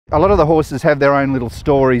A lot of the horses have their own little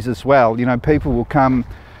stories as well. You know, people will come,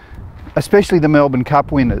 especially the Melbourne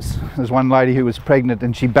Cup winners. There's one lady who was pregnant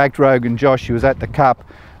and she backed Rogan Josh. She was at the Cup,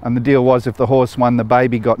 and the deal was if the horse won, the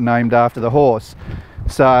baby got named after the horse.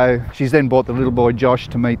 So she's then bought the little boy Josh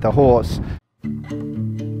to meet the horse.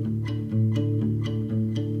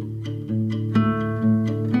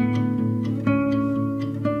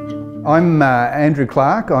 I'm Andrew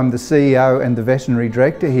Clarke. I'm the CEO and the veterinary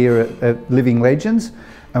director here at Living Legends,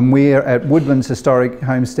 and we're at Woodlands Historic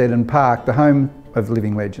Homestead and Park, the home of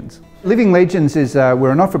Living Legends. Living Legends is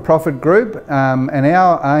we're a not-for-profit group, and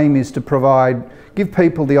our aim is to give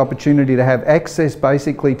people the opportunity to have access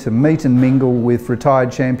basically to meet and mingle with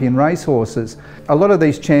retired champion racehorses. A lot of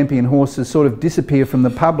these champion horses sort of disappear from the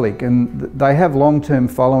public, and they have long-term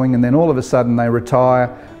following, and then all of a sudden they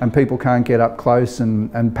retire and people can't get up close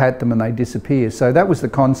and pat them and they disappear. So that was the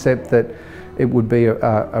concept, that it would be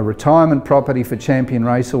a retirement property for champion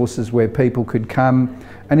racehorses where people could come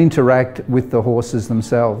and interact with the horses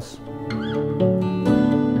themselves.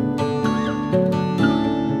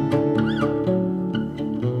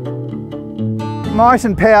 Might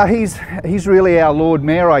and Power, he's really our Lord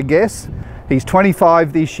Mayor, I guess. He's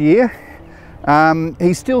 25 this year.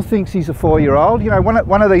 He still thinks he's a 4-year-old. You know,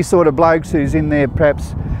 one of these sort of blokes who's in their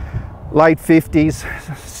perhaps late 50s,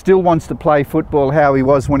 still wants to play football how he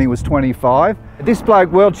was when he was 25. This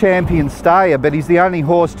bloke, world champion stayer, but he's the only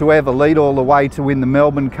horse to ever lead all the way to win the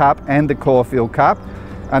Melbourne Cup and the Caulfield Cup.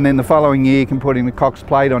 And then the following year can put in the Cox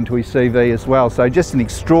Plate onto his CV as well. So just an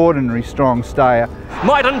extraordinary strong stayer.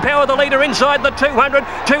 Might and Power the leader inside the 200,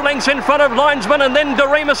 2 lengths in front of Linesman, and then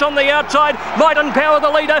Doremus on the outside. Might and Power the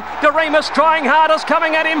leader, Doremus trying hardest,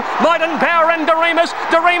 coming at him. Might and Power and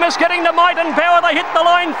Doremus getting to Might and Power, they hit the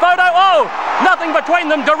line photo. Oh, nothing between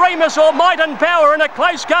them, Doremus or Might and Power, in a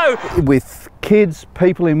close go. With kids,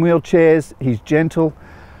 people in wheelchairs, he's gentle.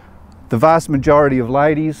 The vast majority of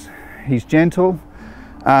ladies, he's gentle.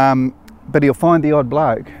 But he'll find the odd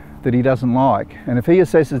bloke that he doesn't like, and if he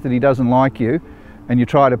assesses that he doesn't like you and you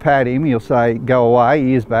try to pat him, he'll say go away,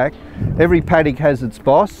 ears back. Every paddock has its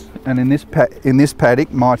boss, and in this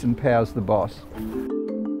paddock, Might and Power's the boss.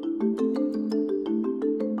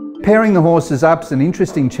 Pairing the horses up's an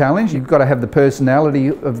interesting challenge. You've got to have the personality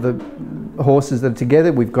of the horses that are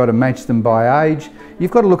together. We've got to match them by age.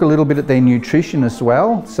 You've got to look a little bit at their nutrition as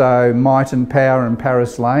well. So Might and Power and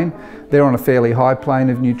Paris Lane, they're on a fairly high plane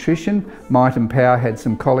of nutrition. Might and Power had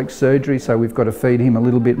some colic surgery, so we've got to feed him a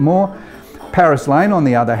little bit more. Paris Lane, on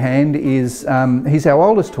the other hand, is he's our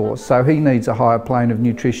oldest horse, so he needs a higher plane of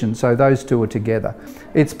nutrition, so those two are together.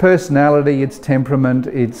 It's personality, it's temperament,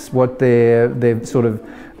 it's what their sort of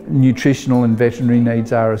nutritional and veterinary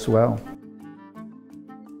needs are as well.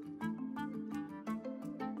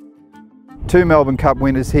 2 Melbourne Cup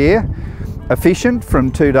winners here, Efficient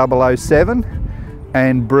from 2007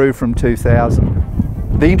 and Brew from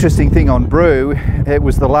 2000. The interesting thing on Brew, it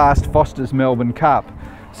was the last Foster's Melbourne Cup,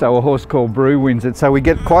 so a horse called Brew wins it. So we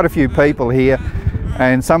get quite a few people here,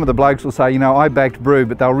 and some of the blokes will say, you know, I backed Brew,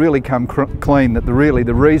 but they'll really come clean that the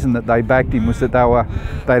reason that they backed him was that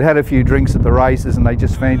they'd had a few drinks at the races and they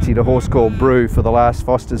just fancied a horse called Brew for the last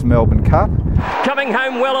Foster's Melbourne Cup. Coming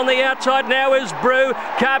home well on the outside now is Brew.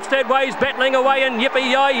 Carpstead Way's battling away, and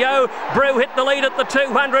Yippee-Yi-Yo. Brew hit the lead at the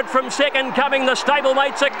 200 from second coming. The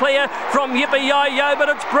stablemates are clear from Yippee-Yi-Yo, but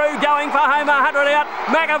it's Brew going for home, 100 out.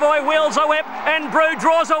 McAvoy wheels a whip, and Brew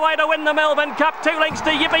draws away to win the Melbourne Cup. 2 lengths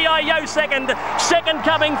to Yippee-Yi-Yo second. Second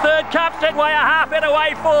coming third. Carpstead Way a half head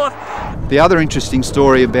away fourth. The other interesting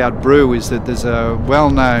story about Brew is that there's a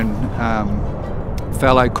well-known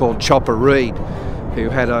fellow called Chopper Reed, who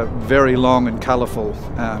had a very long and colourful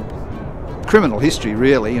criminal history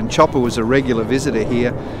really, and Chopper was a regular visitor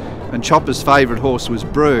here, and Chopper's favourite horse was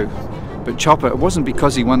Brew. But Chopper, it wasn't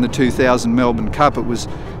because he won the 2000 Melbourne Cup, it was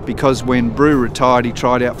because when Brew retired he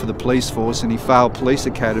tried out for the police force and he failed police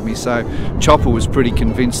academy, so Chopper was pretty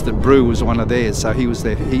convinced that Brew was one of theirs, so he was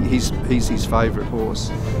he's his favourite horse.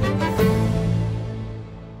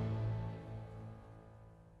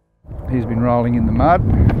 He's been rolling in the mud.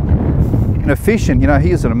 Efficient, you know,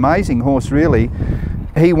 he is an amazing horse really.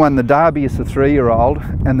 He won the Derby as a 3-year-old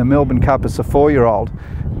and the Melbourne Cup as a 4-year-old.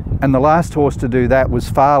 And the last horse to do that was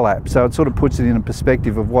Farlap, so it sort of puts it in a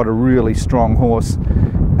perspective of what a really strong horse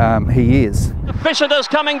he is. Efficient is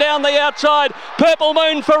coming down the outside. Purple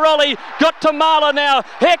Moon for Raleigh. Got to Marla now.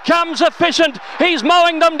 Here comes Efficient. He's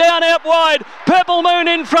mowing them down out wide. Purple Moon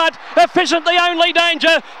in front. Efficient the only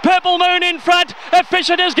danger. Purple Moon in front.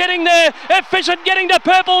 Efficient is getting there. Efficient getting to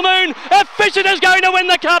Purple Moon. Efficient is going to win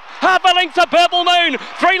the cup. Half a length to Purple Moon.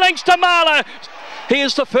 3 lengths to Marla. He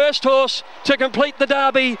is the first horse to complete the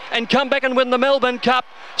Derby and come back and win the Melbourne Cup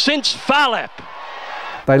since Farlap.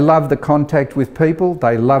 They love the contact with people,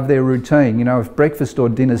 they love their routine. You know, if breakfast or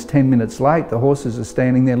dinner's 10 minutes late, the horses are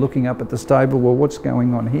standing there looking up at the stable, well, what's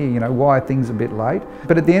going on here? You know, why are things a bit late?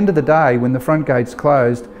 But at the end of the day, when the front gate's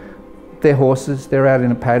closed, they're horses, they're out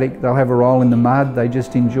in a paddock, they'll have a roll in the mud, they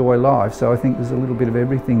just enjoy life. So I think there's a little bit of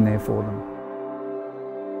everything there for them.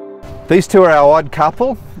 These two are our odd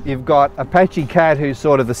couple. You've got Apache Cat, who's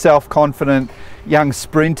sort of the self-confident young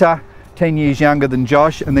sprinter, 10 years younger than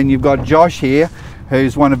Josh, and then you've got Josh here,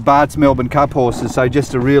 who's one of Bart's Melbourne Cup horses, so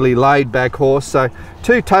just a really laid-back horse. So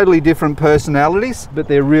two totally different personalities, but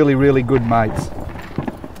they're really, really good mates.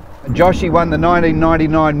 Joshy won the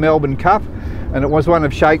 1999 Melbourne Cup, and it was one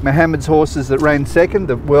of Sheikh Mohammed's horses that ran second,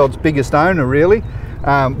 the world's biggest owner really.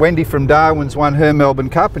 Wendy from Darwin's won her Melbourne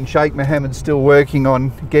Cup, and Sheikh Mohammed's still working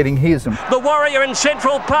on getting his. The Warrior in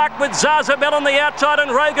Central Park with Zazabel on the outside and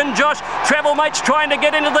Rogan Josh. Travel Mate's trying to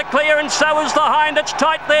get into the clear, and so is the Hind. It's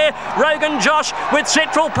tight there. Rogan Josh with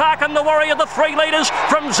Central Park and the Warrior, the 3 leaders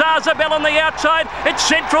from Zazabel on the outside. It's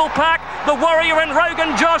Central Park, the Warrior and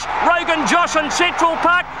Rogan Josh and Central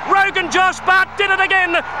Park. Rogan Josh, Bart did it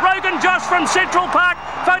again. Rogan Josh from Central Park.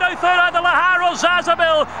 Photo third over Lahar or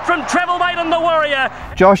Zazabel from Travel Mate and the Warrior.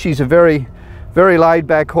 Joshy's a very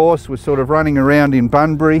laid-back horse, was sort of running around in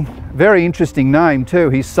Bunbury. Very interesting name too.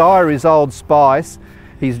 His sire is Old Spice,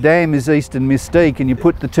 his dam is Eastern Mystique, and you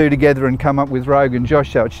put the two together and come up with Rogan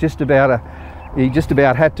Josh. So it's just about he just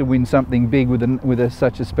about had to win something big with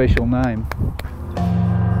such a special name.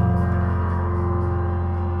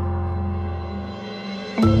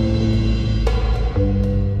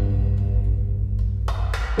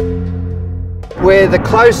 We're the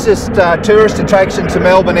closest tourist attraction to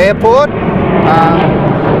Melbourne Airport,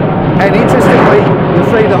 and interestingly, you'll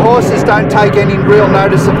see the horses don't take any real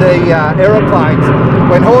notice of the aeroplanes.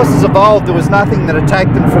 When horses evolved, there was nothing that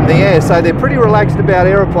attacked them from the air, so they're pretty relaxed about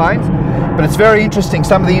aeroplanes. But it's very interesting,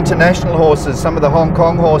 some of the international horses, some of the Hong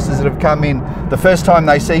Kong horses that have come in, the first time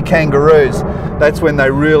they see kangaroos, that's when they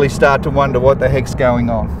really start to wonder what the heck's going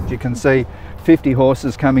on. You can see 50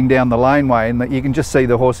 horses coming down the laneway, and you can just see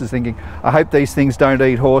the horses thinking, I hope these things don't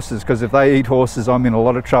eat horses, because if they eat horses, I'm in a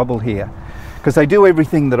lot of trouble here. Because they do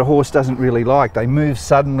everything that a horse doesn't really like. They move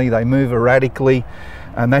suddenly, they move erratically,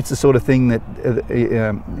 and that's the sort of thing that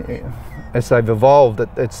as they've evolved,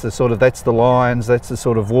 that's the lions, that's the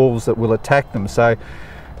sort of wolves that will attack them. So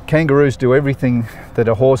kangaroos do everything that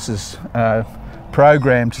a horse is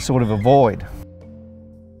programmed to sort of avoid.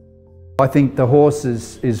 I think the horse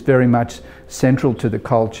is very much central to the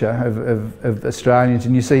culture of Australians,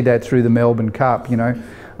 and you see that through the Melbourne Cup. You know,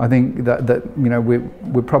 I think that you know,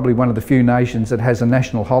 we're probably one of the few nations that has a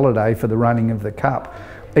national holiday for the running of the Cup.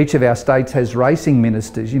 Each of our states has racing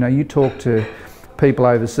ministers. You know, you talk to people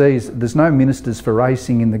overseas, there's no ministers for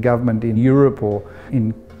racing in the government in Europe or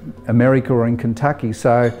in America or in Kentucky,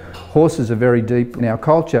 so horses are very deep in our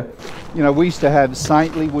culture. You know, we used to have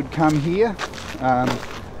Saintly would come here.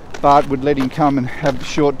 Bart would let him come and have a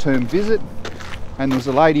short-term visit, and there was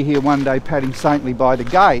a lady here one day patting Saintly by the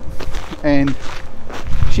gate, and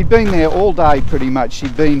she'd been there all day pretty much.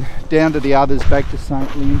 She'd been down to the others, back to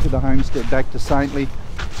Saintly, into the homestead, back to Saintly,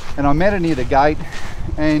 and I met her near the gate,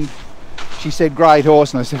 and she said, great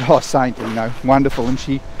horse, and I said, oh, Saintly, you know, wonderful. And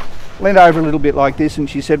she leaned over a little bit like this, and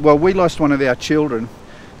she said, well, we lost one of our children,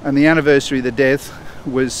 and the anniversary of the death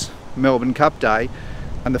was Melbourne Cup Day,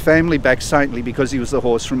 and the family backed Saintly because he was the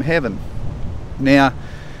horse from heaven. Now,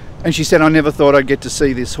 and she said, I never thought I'd get to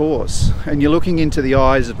see this horse. And you're looking into the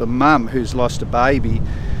eyes of a mum who's lost a baby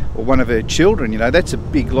or one of her children, you know, that's a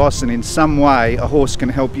big loss, and in some way a horse can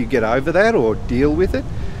help you get over that or deal with it.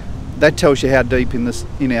 That tells you how deep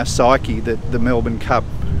in our psyche that the Melbourne Cup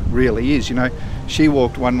really is. You know, she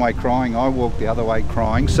walked one way crying, I walked the other way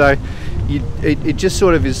crying. So it just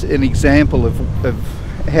sort of is an example of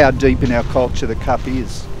how deep in our culture the Cup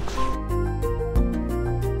is.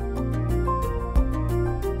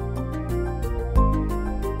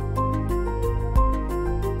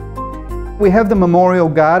 We have the memorial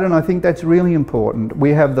garden. I think that's really important.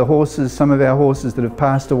 We have the horses, some of our horses that have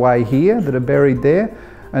passed away here, that are buried there,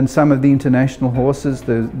 and some of the international horses.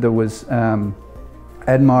 There was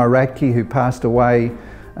Admire Ratke, who passed away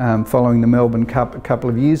following the Melbourne Cup a couple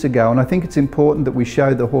of years ago, and I think it's important that we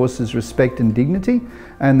show the horses respect and dignity,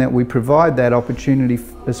 and that we provide that opportunity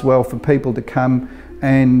as well for people to come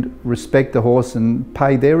and respect the horse and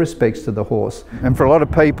pay their respects to the horse. And for a lot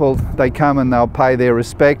of people, they come and they'll pay their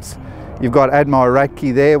respects. You've got Admire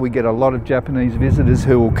Ratke there. We get a lot of Japanese visitors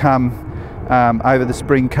who will come over the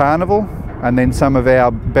spring carnival, and then some of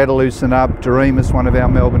our Better Loosen Up, Doremus, one of our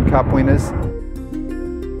Melbourne Cup winners.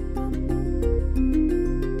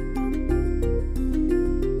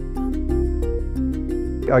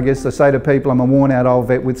 I guess I say to people I'm a worn out old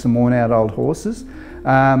vet with some worn out old horses.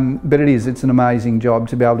 But it's an amazing job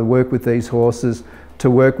to be able to work with these horses, to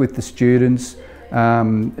work with the students,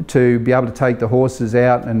 to be able to take the horses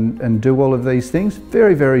out and do all of these things.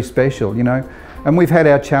 Very, very special, you know. And we've had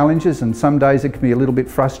our challenges, and some days it can be a little bit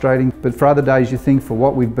frustrating, but for other days you think, for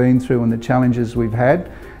what we've been through and the challenges we've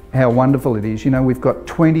had, how wonderful it is. You know, we've got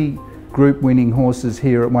 20 group winning horses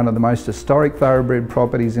here at one of the most historic thoroughbred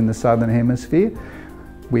properties in the Southern Hemisphere.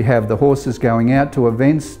 We have the horses going out to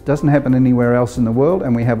events, doesn't happen anywhere else in the world,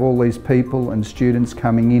 and we have all these people and students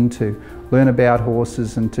coming in to learn about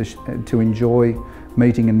horses and to enjoy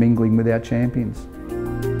meeting and mingling with our champions.